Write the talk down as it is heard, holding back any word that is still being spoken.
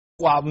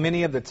While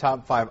many of the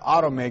top 5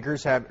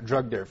 automakers have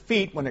drugged their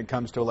feet when it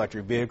comes to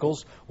electric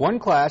vehicles, one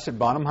class at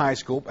Bonham High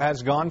School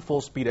has gone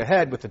full speed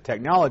ahead with the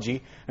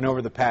technology, and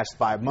over the past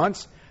 5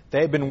 months,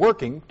 they've been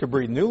working to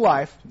breathe new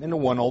life into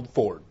one old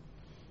Ford.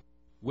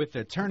 With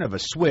the turn of a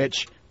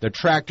switch, the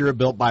tractor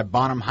built by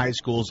Bonham High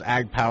School's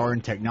Ag Power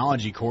and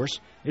Technology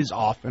course is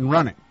off and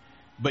running.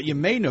 But you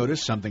may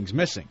notice something's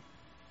missing: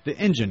 the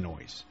engine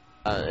noise.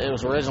 It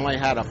was originally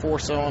had a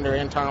 4-cylinder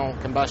internal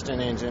combustion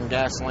engine,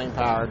 gasoline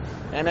powered,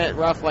 and it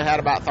roughly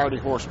had about 30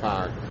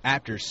 horsepower.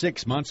 After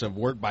 6 months of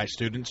work by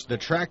students, the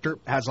tractor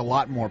has a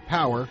lot more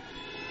power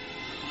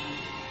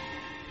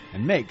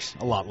and makes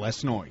a lot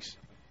less noise.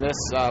 This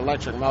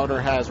electric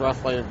motor has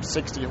roughly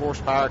 60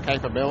 horsepower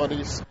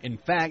capabilities. In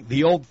fact,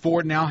 the old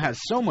Ford now has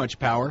so much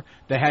power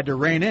they had to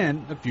rein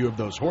in a few of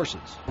those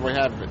horses. We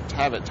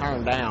have it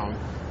turned down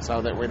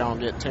so that we don't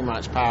get too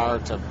much power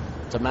to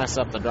mess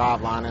up the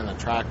driveline in the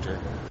tractor.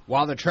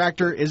 While the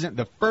tractor isn't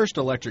the first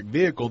electric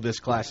vehicle this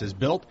class has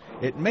built,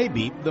 it may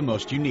be the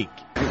most unique.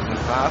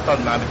 I thought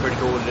it might be pretty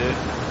cool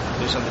to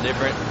do something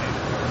different.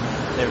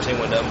 Never seen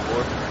one done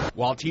before.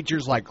 While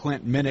teachers like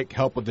Clint Minnick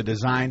help with the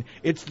design,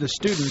 it's the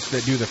students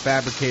that do the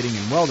fabricating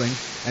and welding,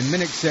 and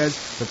Minnick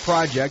says the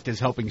project is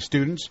helping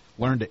students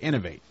learn to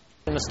innovate.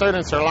 And the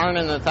students are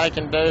learning that they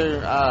can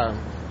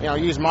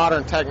do, use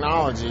modern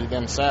technology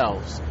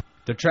themselves.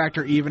 The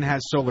tractor even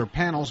has solar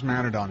panels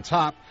mounted on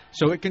top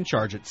so it can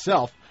charge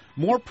itself.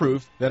 More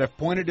proof that if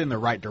pointed in the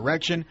right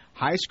direction,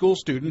 high school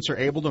students are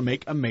able to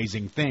make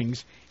amazing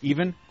things,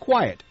 even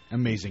quiet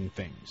amazing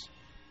things.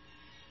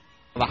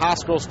 The high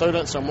school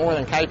students are more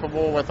than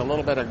capable with a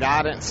little bit of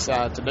guidance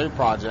to do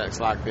projects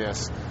like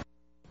this.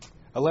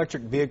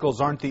 Electric vehicles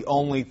aren't the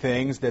only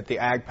things that the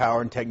Ag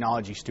Power and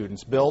Technology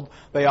students build.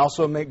 They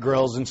also make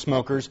grills and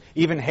smokers,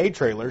 even hay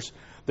trailers.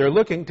 They're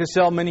looking to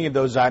sell many of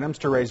those items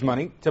to raise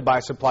money to buy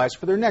supplies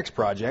for their next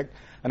project,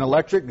 an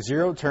electric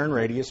zero-turn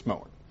radius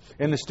mower.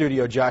 In the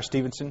studio, Josh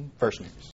Stevenson, First News.